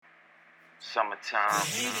Summertime,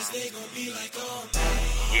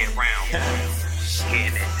 year round,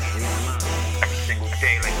 getting it every single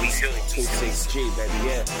day like we do. 26G, baby,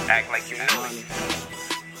 yeah. Act like you know it.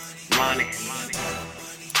 Money,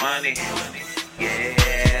 money, yeah.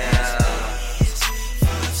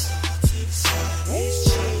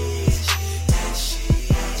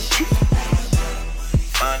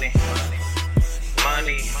 Money,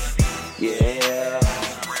 money, Yeah.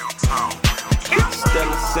 Still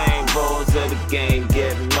the same rules of the game,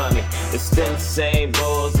 get money. It's still the same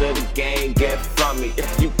rules of the game, get from me.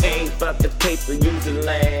 If you ain't about the paper, use a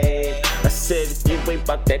lane. I said if you ain't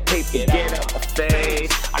about that paper, get out my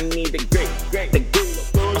face. I need a great, the good.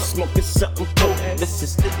 I'm smoking something potent. This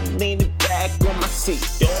is leaning back on my seat.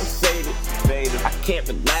 Don't fade it, I can't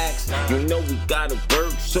relax. You know we gotta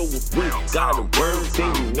work, so if we gotta work,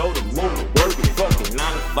 then you know the moment work. Fucking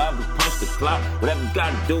 9 to 5, we punch the clock. Whatever you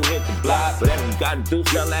gotta do, hit the block. Whatever you gotta do,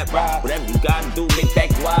 sell that rock. Whatever you gotta do, make that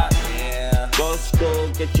guap. Go to school,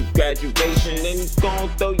 get your graduation, then you gon'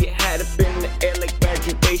 throw your hat up in the air like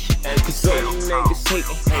graduation. Cause all you niggas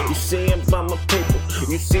hatin', you see I'm by my paper.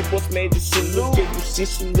 You see what's made you salute, yeah, you see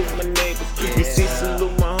salute my neighbors. You see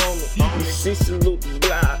salute my homie, you see salute the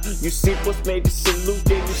block. You see what's made you salute,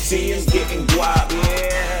 yeah, you see him getting guap,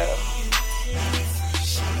 yeah.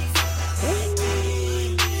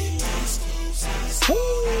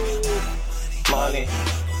 Money,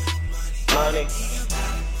 money,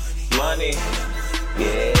 money,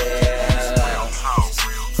 yeah.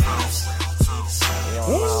 You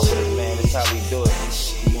don't mind with it, man, that's how we do it.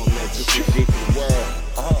 We wanna make this a deeper world.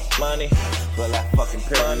 Money, but like fucking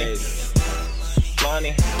pyramids.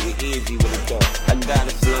 Money, we easy with it though. I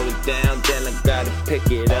gotta slow it down, then I gotta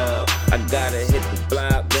pick it up. I gotta hit the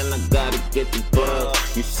block, then I gotta get the bug.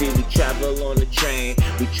 You see, we travel on the train,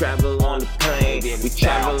 we travel on the plane, we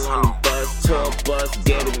travel on the bus, tour bus,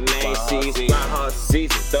 get it, man. See, it's my hard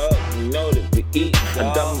season, dog. You know that we eat.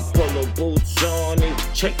 I got my polo boots on, and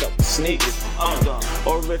check out the sneakers.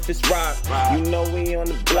 Or if it's rock, you know we on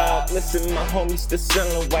the block. Listen, my homies still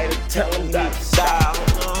selling white, I tell them got the style.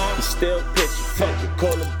 You still pitching, fuck it,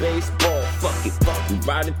 call it baseball, fuck it. We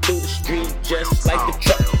riding through the street just like the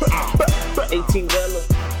truck. 18-wheeler,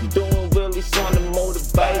 doing wheelies on the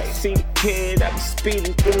motorbike. See the kid, I be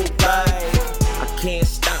speeding through the life. I can't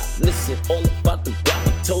stop, listen, all about the guap.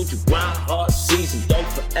 I told you, grind hard season, don't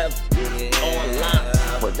forever. Online,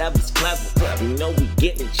 whatever's clever. You know we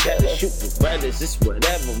getting cheddar, shooting brothers, it's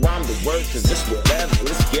whatever. Rhyme the words, cause it's whatever.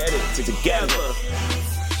 Let's get it together.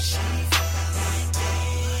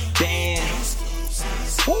 Damn.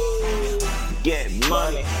 Woo. Get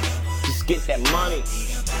money, just get that money,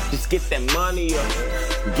 just get that money up,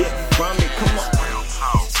 get it from me, come on.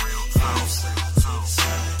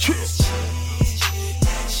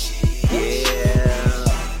 Yeah.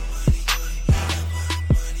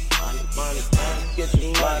 Money, get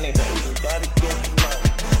your money, you gotta get your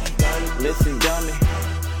money. Listen, dummy,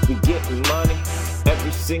 we getting money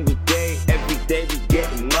every single day, every day we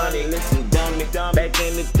getting money. Listen, dummy, back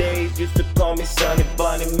in the days used to call me Sonny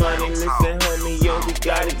Bunny Money. Listen, homie, yo, we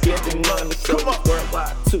gotta get the money. So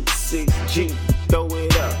worldwide 26G, throw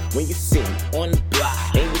it up when you see me on the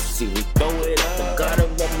block, and you see me throw it up. I gotta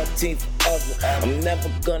run my team forever. I'm never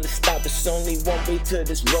gonna stop. It's only one way to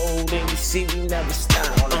this road, and you see we never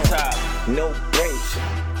stop. On the top, no brakes.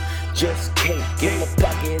 Just cake in my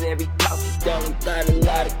pocket, every pocket down, got a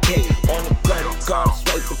lot of cake. On the credit card,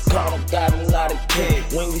 swipe the card, got a lot of cake.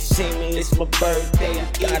 When you see me, it's my birthday, I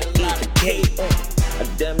gotta eat the cake. I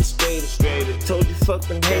demonstrated, told you fuck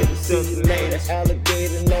them haters, see you later.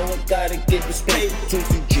 Alligator, know I gotta get this paper.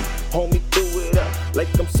 2CG, homie, do it up like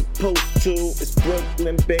I'm supposed to. It's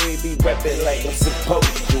Brooklyn, baby, rap it like I'm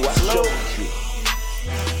supposed to. I showed you.